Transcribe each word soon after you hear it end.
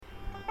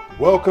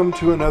Welcome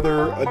to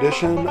another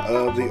edition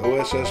of the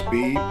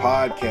OSSB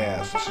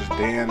podcast. This is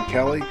Dan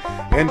Kelly,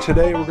 and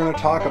today we're going to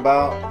talk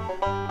about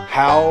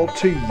how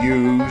to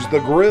use the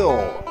grill.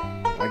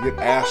 I get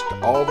asked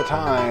all the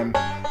time,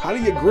 how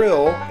do you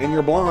grill in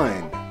your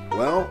blind?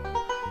 Well,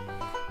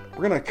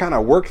 we're going to kind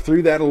of work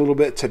through that a little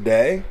bit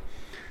today,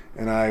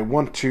 and I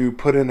want to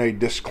put in a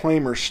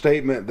disclaimer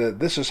statement that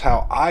this is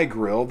how I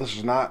grill. This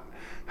is not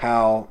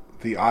how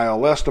the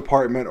ILS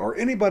department or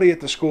anybody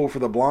at the School for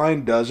the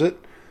Blind does it.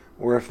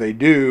 Or if they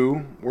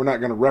do, we're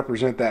not going to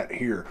represent that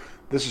here.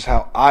 This is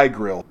how I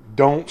grill.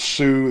 Don't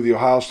sue the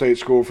Ohio State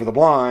School for the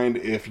Blind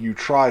if you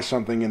try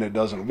something and it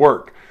doesn't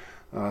work.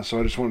 So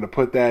I just wanted to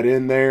put that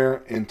in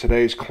there. In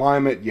today's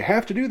climate, you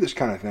have to do this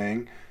kind of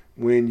thing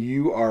when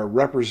you are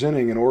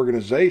representing an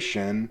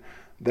organization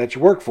that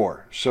you work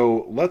for.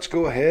 So let's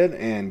go ahead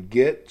and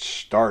get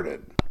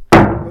started.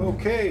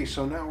 Okay,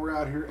 so now we're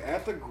out here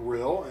at the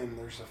grill, and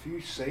there's a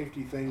few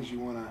safety things you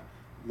want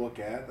to look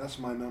at. That's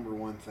my number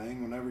one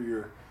thing. Whenever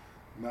you're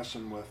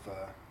messing with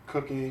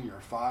cooking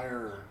or fire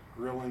or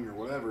grilling or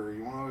whatever,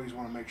 you always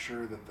want to make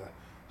sure that the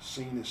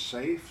scene is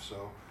safe.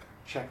 So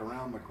check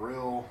around the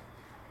grill,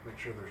 make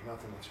sure there's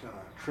nothing that's going to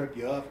trip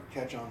you up or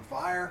catch on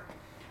fire.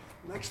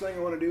 Next thing I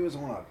want to do is I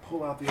want to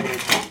pull out the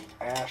old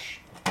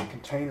ash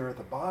container at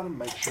the bottom,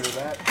 make sure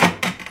that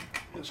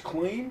is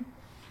clean.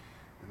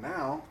 And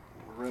now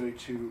we're ready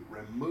to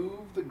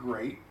remove the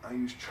grate. I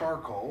use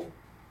charcoal.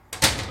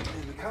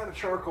 And the kind of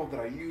charcoal that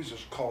I use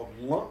is called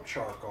lump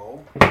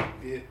charcoal. I'm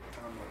going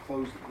to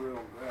close the grill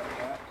and grab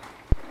that.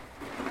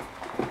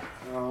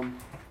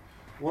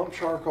 Lump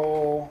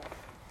charcoal,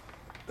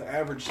 the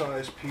average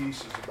size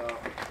piece is about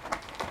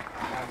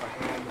half a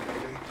hand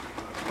maybe.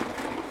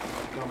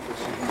 Dump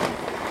this in.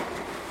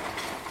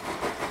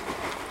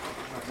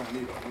 I'm not going to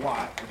need a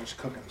lot. We're just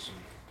cooking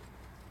some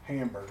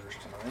hamburgers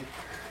tonight.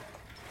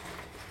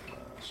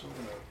 So I'm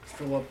going to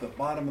fill up the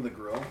bottom of the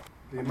grill.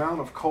 The amount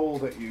of coal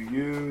that you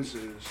use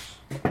is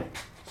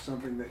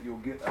something that you'll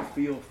get a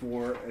feel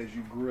for as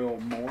you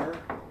grill more.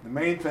 The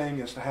main thing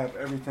is to have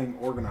everything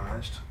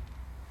organized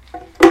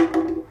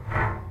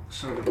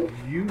so that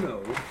you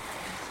know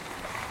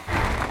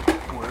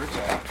where it's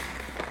at.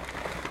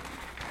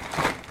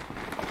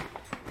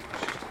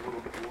 There's just a little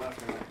bit left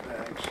in that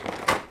bag, so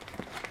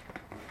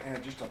I'll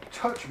add just a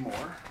touch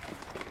more.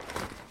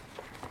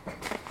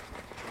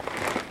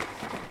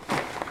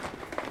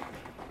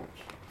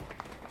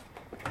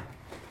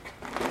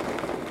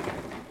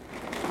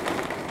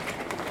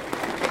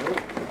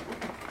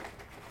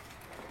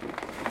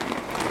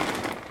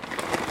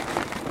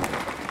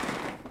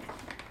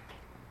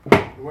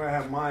 The way I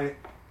have my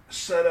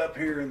setup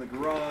here in the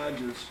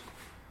garage is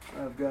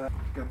I've got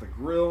the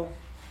grill,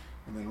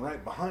 and then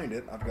right behind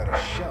it I've got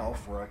a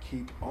shelf where I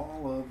keep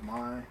all of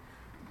my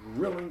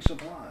grilling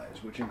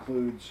supplies, which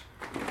includes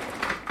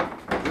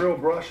grill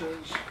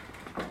brushes,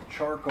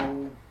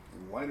 charcoal,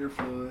 lighter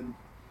fluid,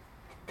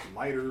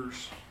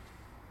 lighters,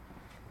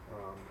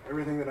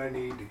 everything that I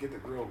need to get the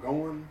grill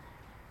going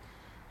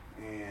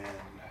and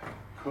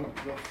cook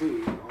the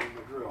food on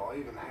the grill. I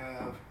even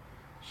have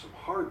some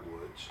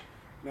hardwoods.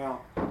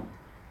 Now,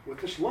 with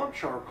this lump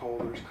charcoal,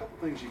 there's a couple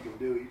things you can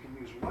do. You can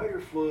use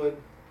lighter fluid,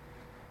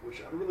 which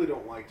I really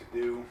don't like to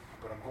do,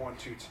 but I'm going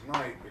to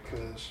tonight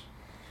because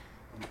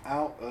I'm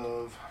out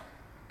of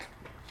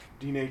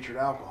denatured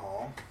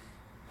alcohol.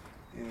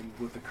 And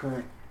with the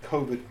current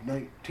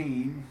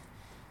COVID-19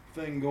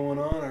 thing going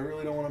on, I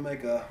really don't want to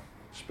make a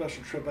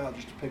special trip out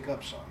just to pick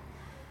up some.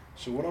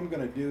 So what I'm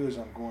going to do is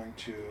I'm going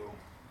to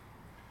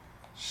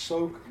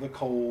soak the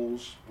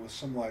coals with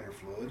some lighter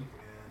fluid.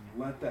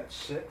 Let that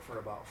sit for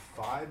about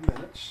 5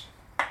 minutes.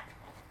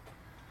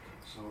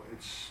 So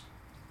it's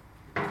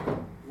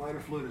lighter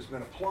fluid has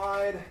been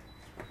applied,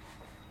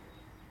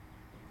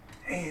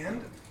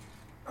 and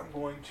I'm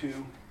going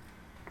to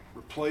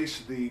replace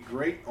the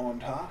grate on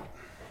top.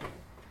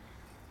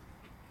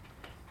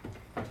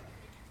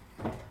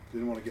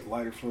 Didn't want to get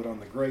lighter fluid on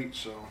the grate,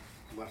 so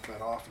left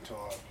that off until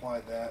I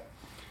applied that.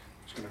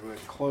 Just going to go ahead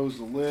and close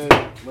the lid,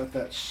 let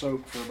that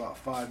soak for about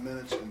 5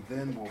 minutes, and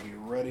then we'll be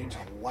ready to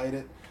light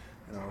it.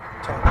 And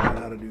I'll talk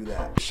about how to do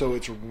that. So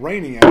it's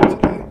raining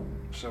out today,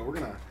 so we're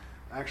going to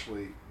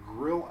actually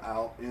grill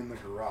out in the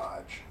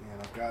garage. And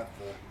I've got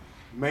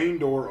the main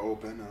door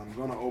open, and I'm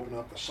going to open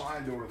up the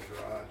side door of the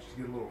garage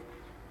to get a little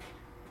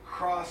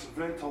cross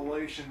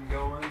ventilation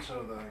going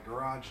so the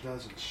garage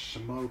doesn't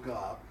smoke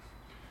up.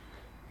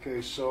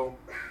 Okay, so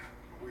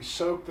we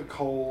soak the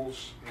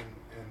coals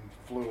in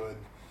fluid.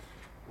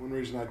 One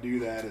reason I do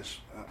that is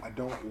I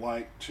don't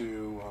like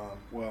to,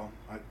 I won't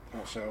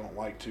say I don't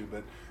like to,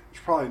 but it's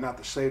probably not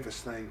the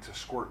safest thing to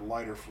squirt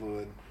lighter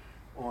fluid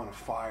on a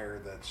fire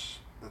that's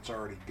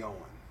already going,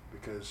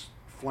 because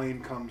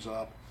flame comes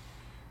up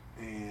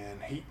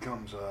and heat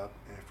comes up,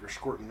 and if you're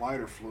squirting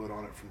lighter fluid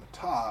on it from the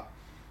top,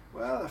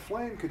 well, the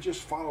flame could just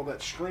follow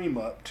that stream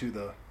up to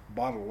the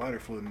bottle of lighter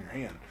fluid in your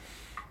hand.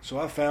 So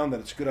I found that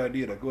it's a good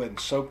idea to go ahead and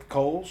soak the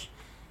coals,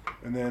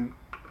 and then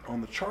on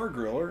the char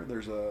griller,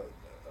 there's a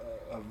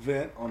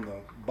vent on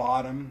the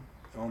bottom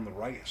on the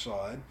right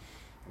side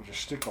we'll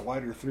just stick the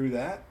lighter through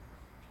that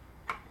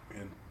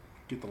and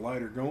get the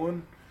lighter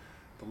going.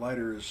 The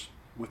lighter is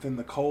within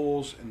the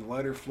coals and the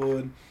lighter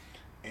fluid,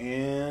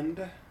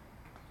 and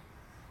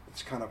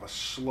it's kind of a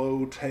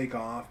slow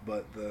takeoff,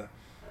 but the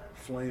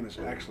flame is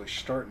actually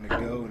starting to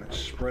go and it's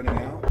spreading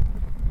out.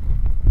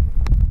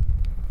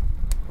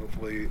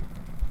 Hopefully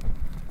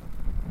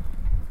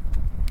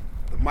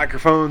the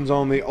microphones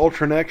on the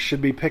Ultranex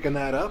should be picking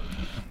that up,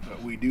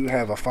 but we do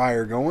have a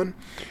fire going.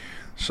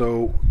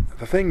 So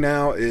the thing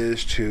now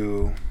is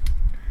to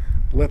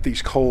let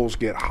these coals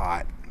get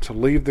hot. To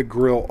leave the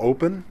grill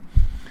open,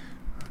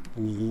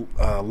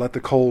 let the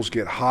coals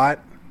get hot,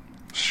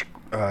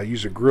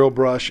 use a grill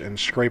brush and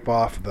scrape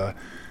off the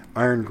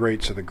iron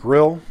grates of the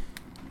grill,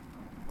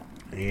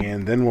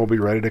 and then we'll be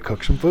ready to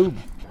cook some food.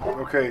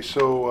 Okay,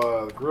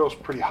 so the grill's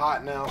pretty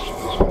hot now, so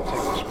I'm just going to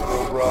take this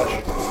grill brush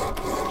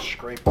and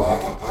scrape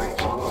off the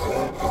grates a little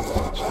bit.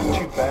 It's not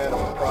too bad of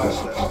a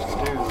process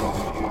to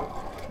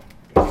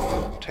do if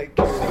you take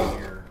care of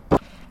your...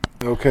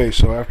 Okay,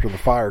 so after the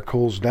fire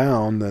cools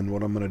down, then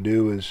what I'm going to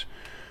do is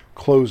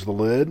close the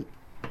lid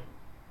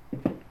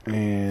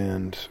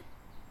and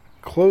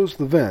close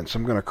the vents.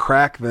 I'm going to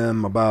crack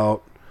them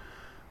about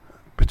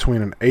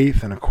between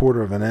 1/8 and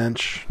 1/4 of an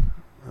inch,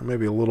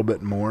 maybe a little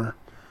bit more,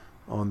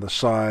 on the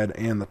side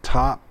and the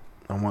top.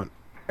 I want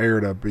air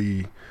to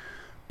be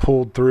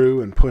pulled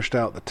through and pushed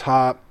out the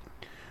top.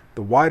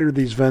 The wider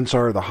these vents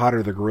are, the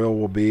hotter the grill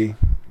will be.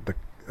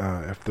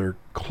 If they're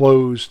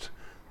closed,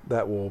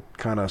 that will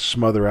kind of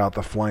smother out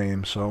the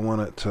flame. So I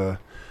want it to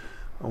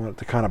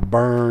kind of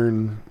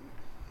burn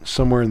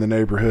somewhere in the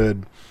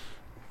neighborhood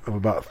of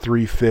about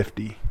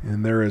 350.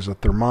 And there is a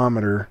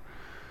thermometer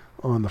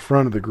on the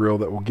front of the grill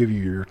that will give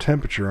you your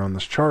temperature on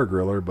this char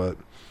griller, but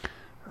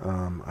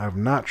I've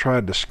not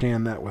tried to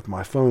scan that with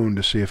my phone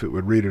to see if it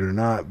would read it or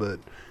not, but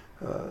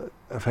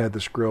I've had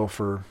this grill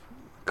for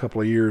a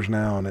couple of years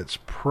now, and it's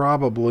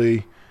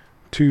probably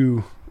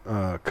too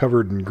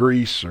covered in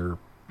grease or,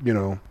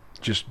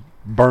 just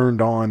burned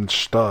on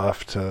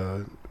stuff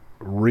to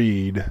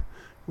read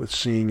with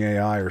Seeing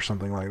AI or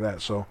something like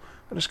that. So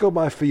I just go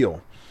by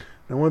feel.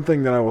 Now, one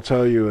thing that I will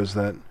tell you is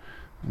that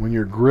when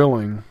you're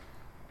grilling,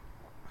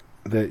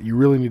 that you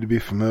really need to be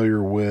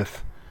familiar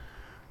with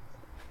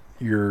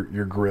your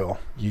grill.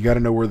 You got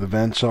to know where the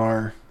vents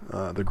are.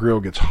 The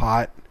grill gets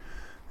hot.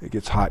 It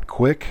gets hot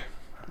quick.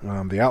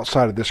 The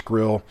outside of this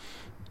grill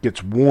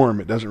gets warm.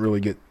 It doesn't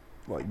really get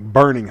like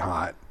burning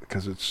hot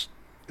because it's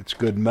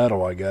good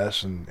metal, I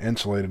guess, and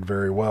insulated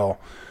very well.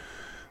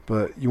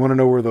 But you want to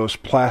know where those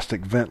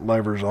plastic vent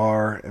levers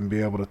are and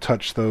be able to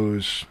touch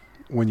those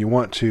when you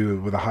want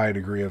to with a high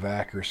degree of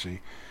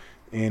accuracy.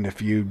 And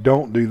if you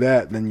don't do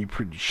that, then you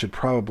should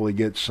probably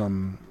get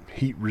some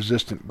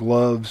heat-resistant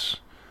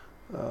gloves,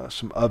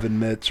 some oven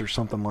mitts or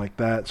something like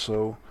that,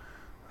 so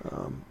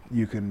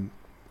you can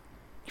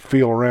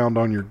feel around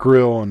on your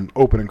grill and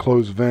open and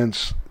close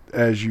vents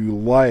as you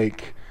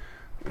like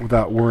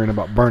without worrying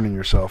about burning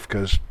yourself,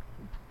 because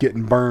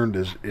getting burned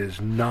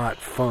is not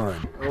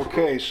fun.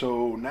 Okay,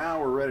 so now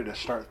we're ready to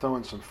start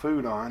throwing some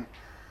food on.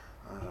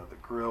 The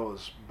grill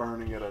is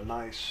burning at a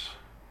nice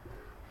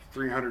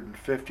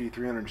 350,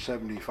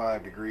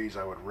 375 degrees,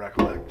 I would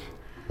recollect.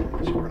 So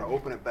we're going to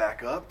open it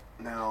back up.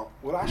 Now,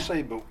 what I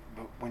say, but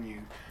when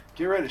you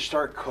get ready to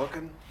start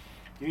cooking,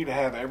 you need to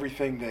have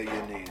everything that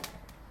you need.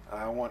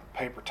 I want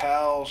paper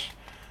towels.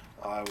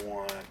 I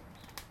want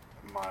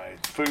my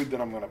food that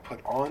I'm going to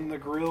put on the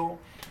grill.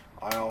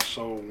 I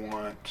also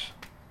want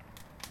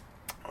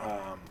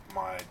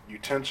my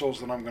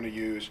utensils that I'm going to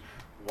use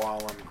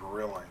while I'm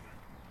grilling.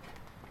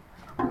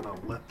 I'm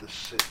going to let this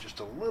sit just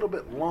a little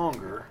bit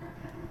longer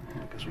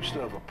because we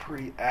still have a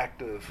pretty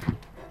active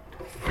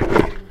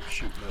flame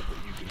shooting up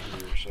that you can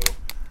hear. So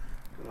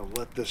I'm going to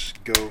let this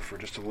go for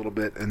just a little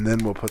bit, and then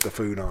we'll put the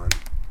food on.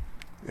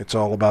 It's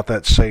all about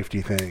that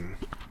safety thing.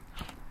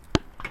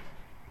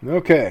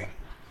 Okay.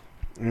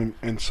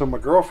 And so my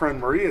girlfriend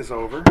Maria's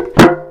over.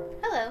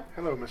 Hello.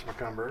 Hello, Miss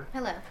McCumber.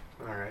 Hello.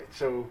 All right.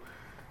 So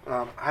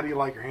how do you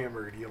like your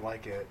hamburger? Do you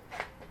like it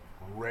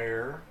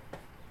rare,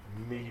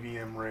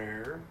 medium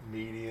rare,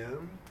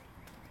 medium?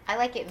 I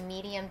like it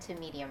medium to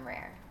medium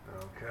rare.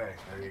 Okay,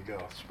 there you go.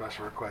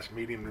 Special request,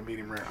 medium to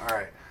medium rare. All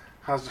right.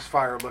 How's this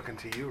fire looking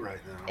to you right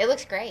now? It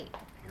looks great.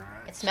 All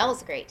right. It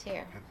smells great, too.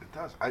 It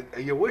does.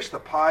 You wish the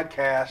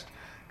podcast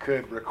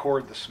could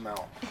record the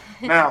smell.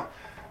 Now,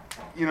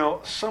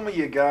 some of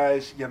you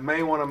guys, you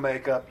may want to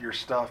make up your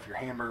stuff, your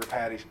hamburger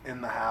patties,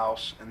 in the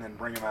house and then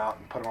bring them out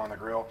and put them on the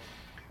grill.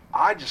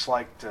 I just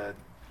like to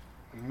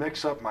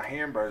mix up my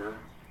hamburger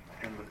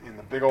in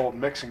the big old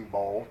mixing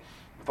bowl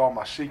with all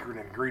my secret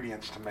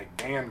ingredients to make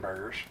Dan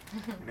burgers.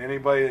 And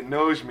anybody that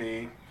knows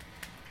me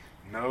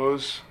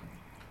knows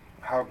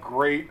how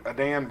great a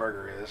Dan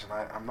burger is, and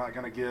I'm not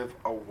going to give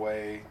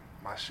away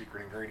my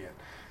secret ingredient.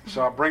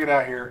 So I'll bring it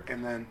out here,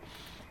 and then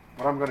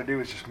what I'm going to do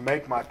is just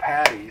make my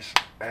patties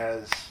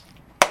as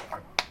I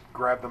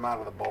grab them out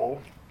of the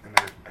bowl, and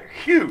they're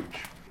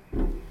huge.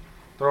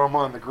 Throw them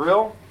on the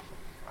grill.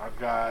 I've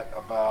got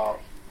about,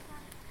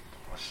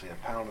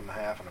 1.5 pounds and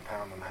a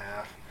pound and a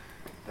half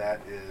that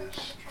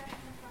is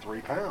 3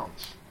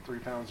 pounds. 3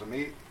 pounds of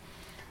meat,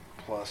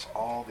 plus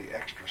all the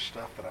extra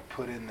stuff that I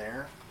put in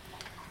there.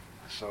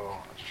 So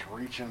I just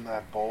reach in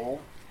that bowl.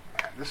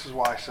 This is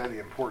why I say the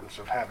importance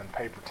of having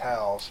paper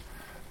towels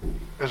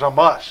is a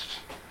must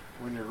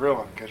when you're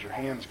grilling, because your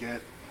hands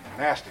get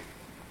nasty.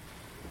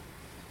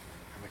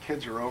 And the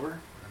kids are over,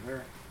 and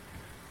they're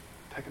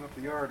taking up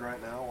the yard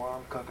right now while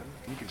I'm cooking.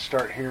 You can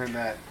start hearing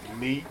that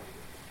meat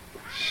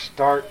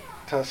start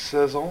to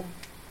sizzle.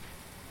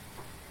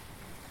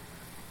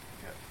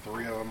 Got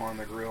 3 of them on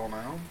the grill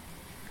now.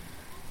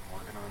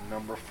 Working on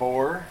number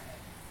 4.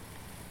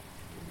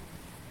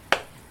 I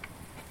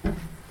think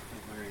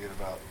we're going to get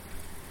about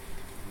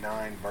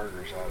 9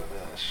 burgers out of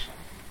this.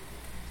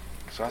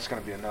 So that's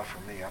going to be enough for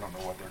me. I don't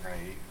know what they're going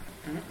to eat.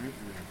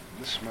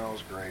 This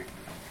smells great.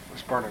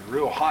 It's burning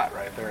real hot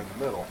right there in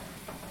the middle.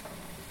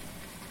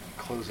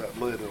 Close that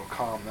lid, it'll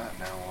calm that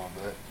down a little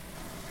bit.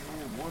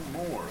 And one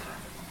more.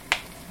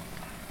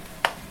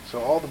 So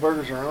all the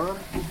burgers are on.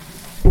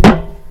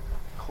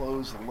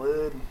 Close the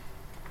lid.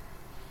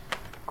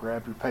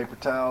 Grab your paper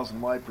towels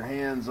and wipe your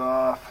hands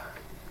off.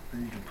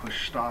 Then you can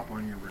push stop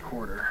on your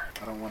recorder.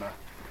 I don't want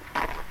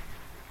to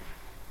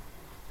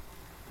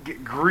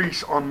get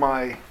grease on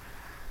my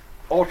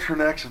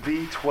Ultranex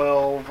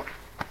V12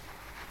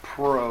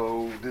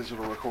 Pro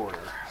digital recorder.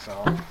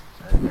 So,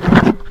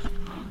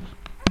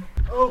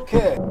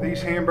 okay,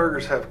 these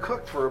hamburgers have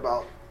cooked for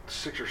about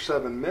 6 or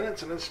 7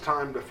 minutes, and it's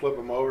time to flip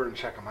them over and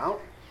check them out.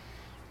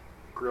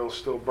 Grill's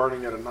still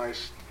burning at a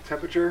nice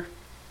temperature.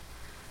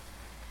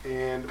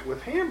 And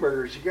with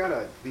hamburgers, you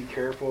gotta be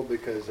careful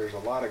because there's a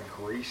lot of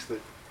grease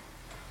that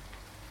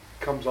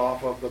comes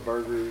off of the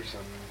burgers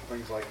and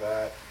things like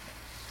that.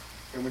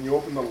 And when you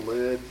open the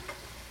lid,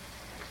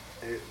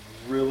 it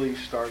really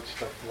starts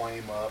to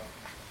flame up.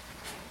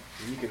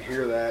 And you can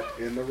hear that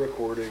in the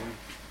recording.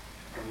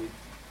 And you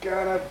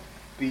gotta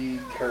be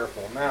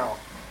careful. Now,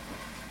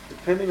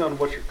 depending on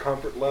what your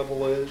comfort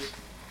level is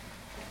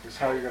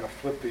how you're gonna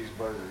flip these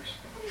burgers.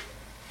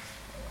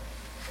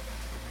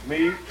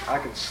 Me, I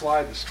can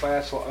slide the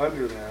spatula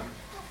under them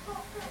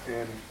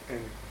and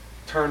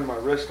turn my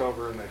wrist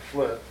over and they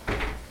flip.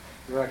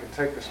 Then I can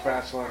take the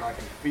spatula and I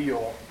can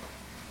feel,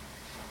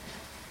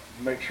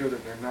 make sure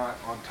that they're not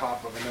on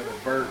top of another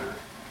burger.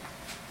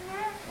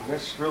 And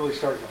this is really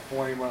starting to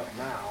flame up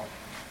now.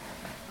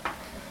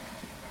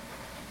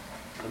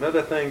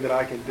 Another thing that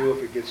I can do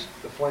if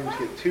the flames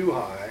get too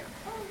high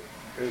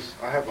is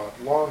I have a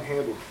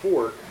long-handled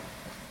fork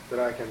that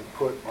I can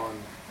put on,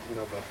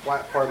 the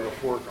flat part of the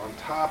fork on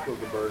top of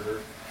the burger,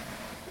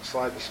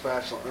 slide the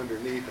spatula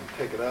underneath and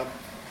pick it up,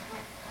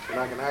 and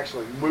I can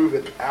actually move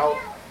it out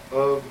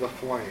of the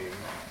flame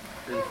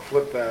and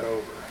flip that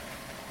over.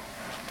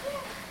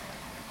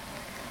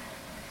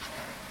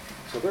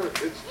 So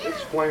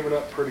it's flaming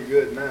up pretty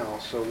good now.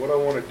 So what I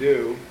want to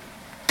do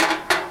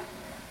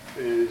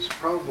is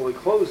probably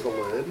close the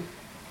lid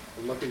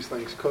and let these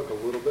things cook a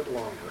little bit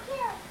longer.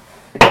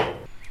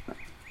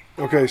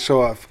 Okay,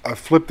 so I've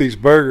flipped these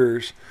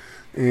burgers,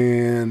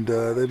 and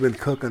they've been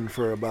cooking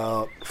for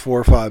about 4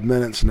 or 5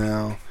 minutes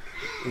now,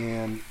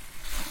 and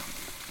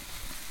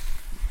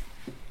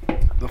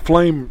the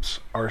flames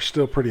are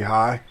still pretty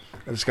high.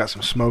 I just got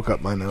some smoke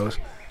up my nose.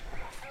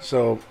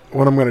 So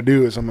what I'm going to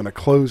do is I'm going to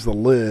close the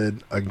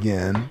lid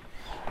again,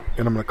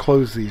 and I'm going to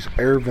close these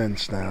air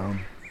vents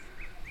down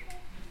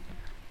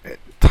as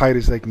tight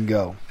as they can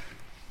go.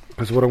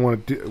 Because what I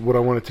want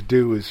it to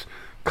do is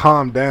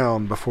calm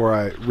down before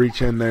I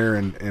reach in there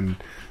and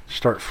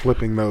start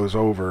flipping those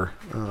over.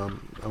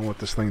 I want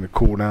this thing to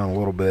cool down a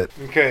little bit.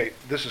 Okay,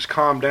 this has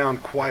calmed down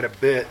quite a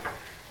bit.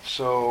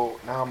 So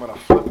now I'm going to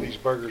flip these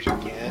burgers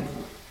again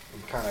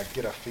and kind of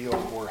get a feel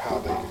for how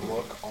they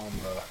look on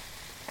the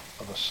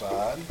other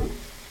side.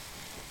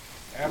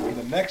 After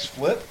the next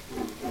flip,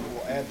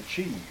 we'll add the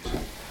cheese.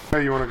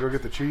 Hey, you want to go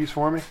get the cheese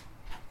for me?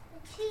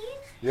 The cheese?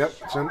 Yep,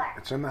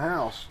 it's in the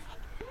house.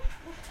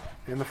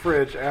 In the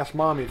fridge. Ask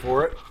Mommy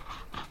for it.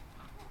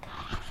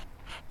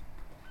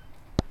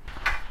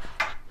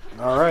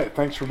 All right,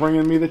 thanks for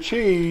bringing me the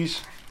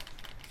cheese.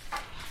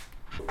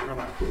 We're going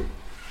to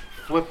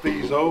flip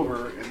these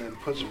over and then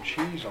put some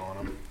cheese on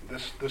them.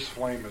 This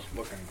flame is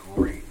looking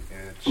great.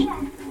 It's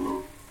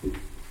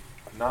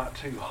not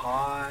too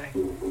high,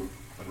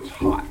 but it's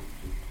hot.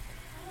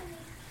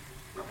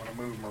 I'm going to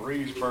move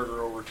Marie's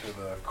burger over to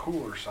the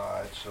cooler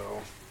side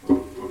so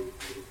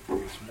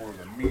it's more of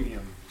a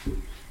medium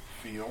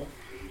feel.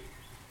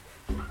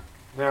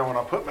 Now when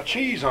I put my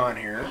cheese on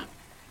here,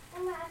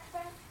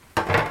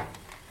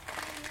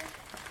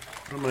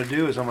 what I'm going to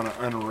do is I'm going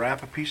to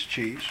unwrap a piece of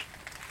cheese.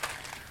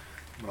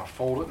 I'm going to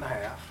fold it in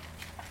half.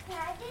 Can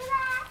I do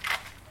that?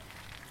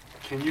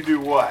 Can you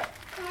do what?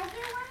 Can I do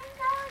one of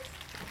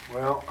those?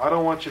 Well, I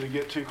don't want you to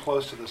get too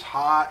close to this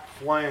hot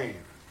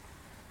flame.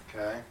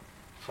 Okay?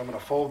 So I'm going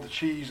to fold the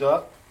cheese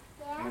up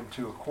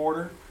into a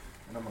quarter,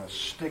 and I'm going to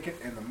stick it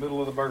in the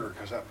middle of the burger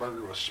because that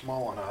burger was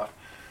small enough.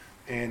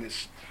 And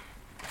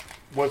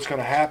what's going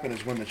to happen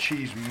is when the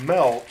cheese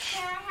melts.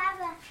 Can I have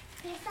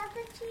a piece of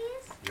the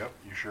cheese? Yep,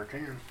 you sure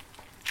can.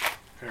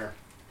 Here.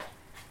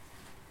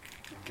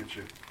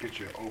 Get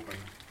you open.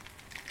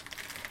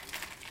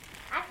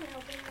 I can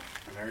open it.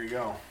 And there you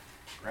go.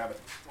 Grab it.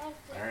 Thank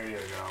you. There you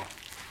go.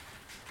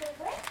 Good.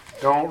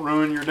 Don't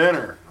ruin your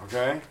dinner,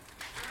 okay?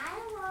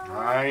 I will.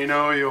 I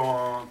know you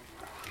won't.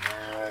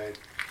 All right.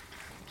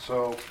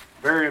 So,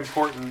 very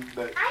important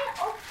that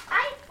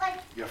I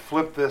like. you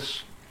flip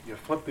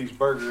these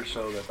burgers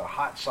so that the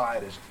hot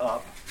side is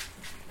up.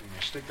 And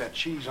you stick that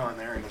cheese on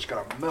there and it's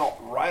going to melt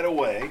right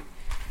away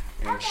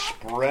and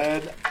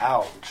spread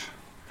out.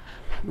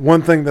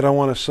 One thing that I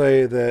want to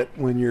say that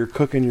when you're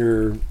cooking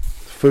your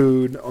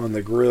food on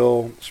the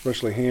grill,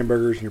 especially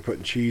hamburgers, and you're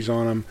putting cheese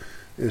on them,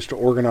 is to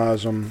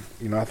organize them.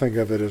 I think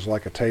of it as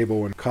like a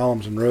table in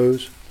columns and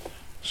rows.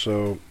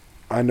 So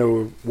I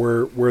know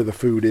where the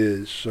food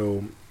is.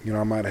 So,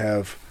 I might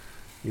have,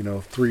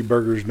 3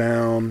 burgers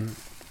down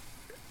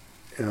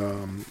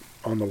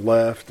on the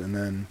left, and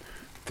then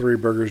 3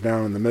 burgers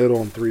down in the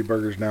middle, and 3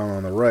 burgers down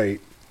on the right.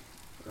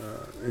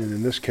 And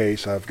in this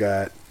case, I've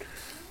got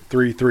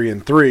 3, 3,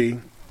 and 3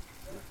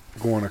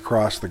 going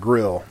across the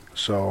grill.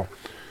 So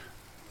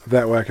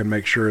that way I can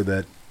make sure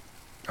that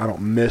I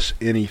don't miss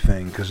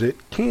anything, because it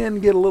can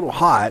get a little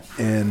hot,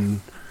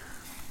 and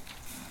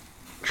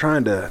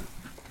trying to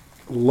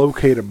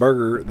locate a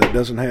burger that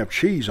doesn't have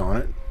cheese on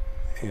it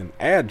and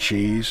add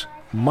cheese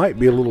might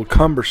be a little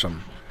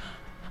cumbersome.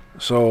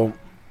 So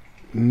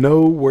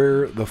know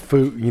where the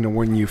food,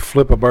 when you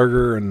flip a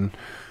burger and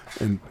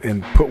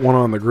put one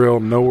on the grill,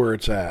 know where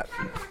it's at.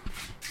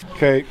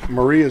 Okay,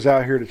 Maria's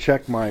out here to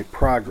check my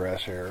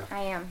progress here. I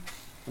am.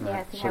 All Yeah,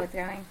 right, see so- how it's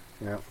going.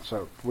 Yeah,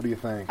 so what do you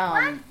think?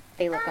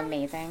 They look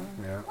amazing.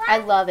 Yeah. I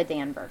love a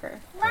Dan burger.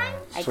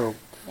 So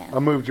Yeah. I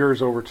moved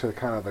yours over to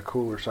kind of the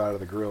cooler side of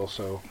the grill,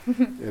 so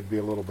it'd be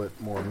a little bit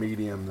more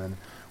medium. Than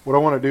what I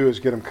want to do is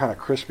get them kind of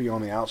crispy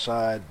on the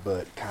outside,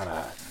 but kind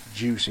of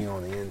juicy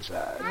on the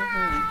inside.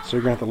 Mm-hmm. So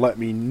you're going to have to let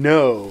me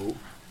know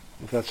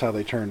if that's how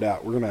they turned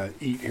out. We're going to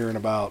eat here in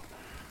about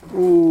 5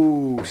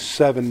 to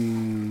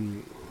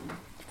 7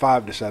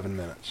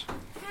 minutes.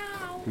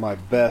 My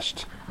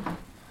best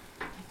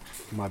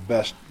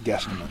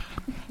guesstimate.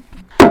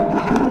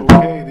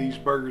 Okay, these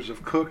burgers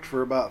have cooked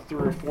for about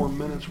 3 or 4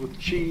 minutes with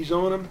cheese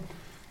on them,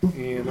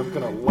 and I'm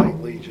going to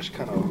lightly just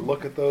kind of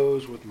look at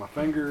those with my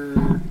finger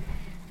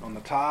on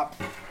the top,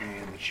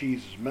 and the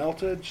cheese is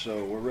melted,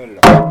 so we're ready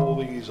to pull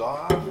these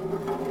off,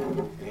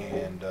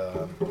 and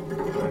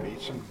we're going to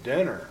eat some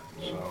dinner.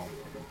 So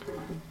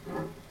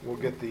we'll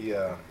get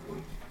the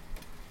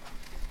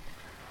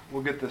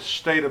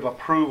state of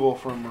approval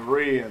from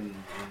Marie and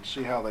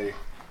see how they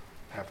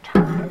have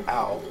turned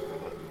out.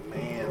 But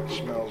man, it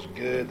smells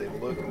good. They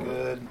look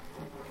good.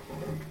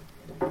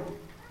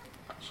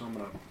 So I'm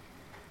going to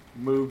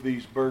move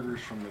these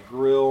burgers from the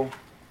grill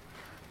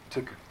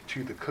to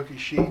the cookie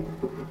sheet,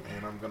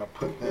 and I'm going to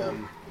put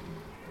them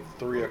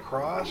 3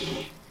 across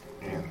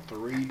and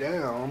 3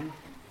 down,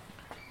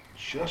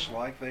 just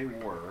like they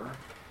were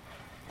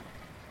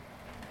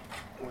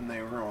when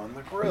they were on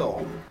the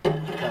grill.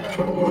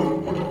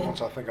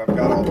 Once I think I've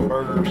got all the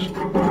burgers,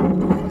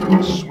 I'm going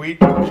to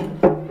sweeten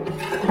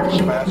the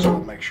spatula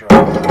to make sure I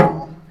got them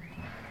all.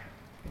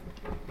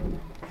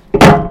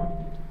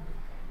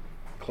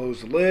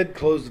 Close the lid,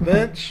 close the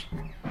vents,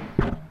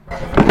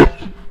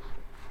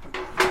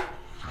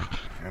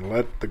 and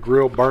let the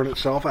grill burn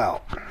itself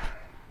out.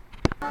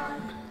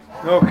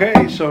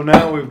 Okay, so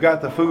now we've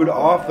got the food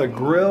off the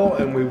grill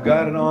and we've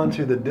got it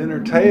onto the dinner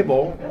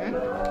table.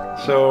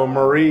 So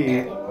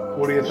Marie,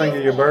 what do you think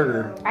of your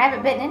burger? I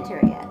haven't bitten into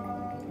it yet.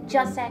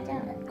 Just sat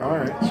down. All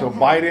right, so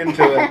bite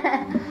into it.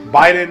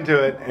 Bite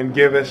into it and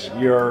give us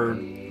your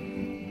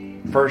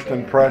first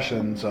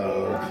impressions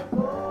of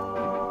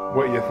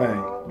what you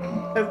think.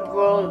 It's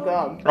really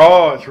good.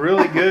 Oh, it's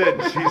really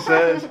good, she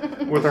says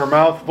with her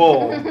mouth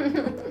full.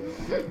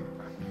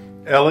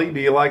 Ellie, do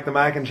you like the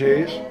mac and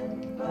cheese?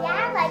 Yeah,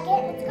 I like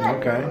it. It's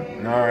good. Okay,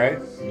 all right.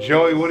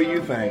 Joey, what do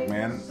you think,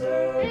 man?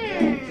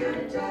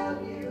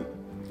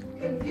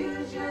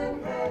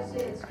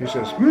 He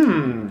says, I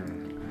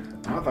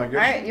think All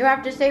right, you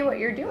have to say what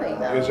you're doing,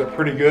 though. is it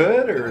pretty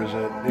good, or is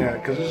it, yeah,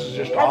 because this is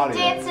just I'm audio.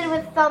 dancing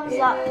with thumbs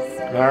ups.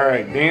 All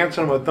right,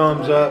 dancing with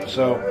thumbs up,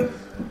 so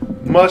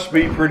must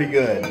be pretty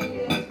good.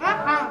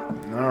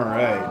 All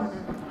right.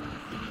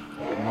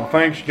 Well,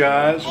 thanks,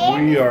 guys.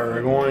 We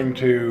are going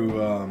to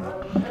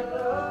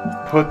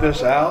put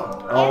this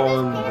out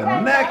on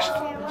the next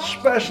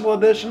special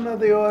edition of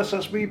the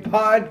OSSB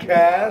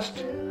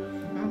podcast,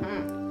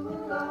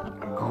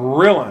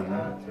 Grilling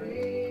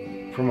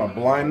from a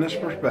Blindness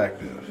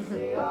Perspective.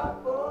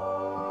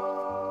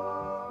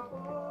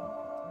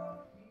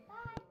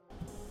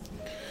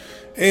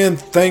 And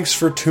thanks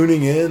for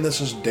tuning in.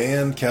 This is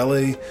Dan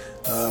Kelly.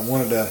 I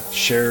wanted to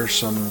share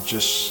some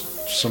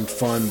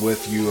fun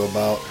with you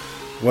about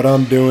what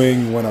I'm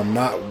doing when I'm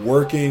not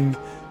working,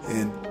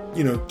 and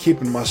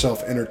keeping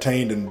myself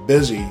entertained and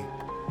busy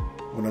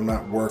when I'm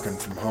not working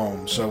from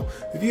home. So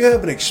if you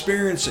have an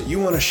experience that you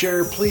want to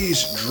share,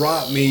 please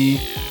drop me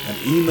an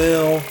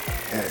email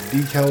at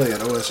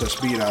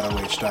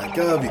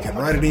dkelly@ossb.oh.gov. You can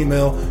write an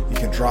email, you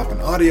can drop an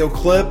audio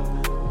clip,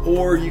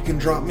 or you can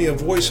drop me a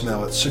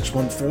voicemail at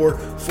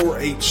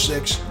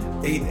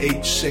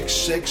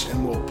 614-486-8866,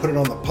 and we'll put it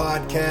on the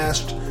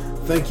podcast.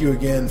 Thank you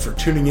again for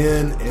tuning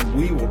in, and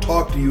we will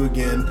talk to you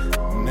again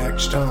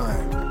next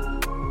time.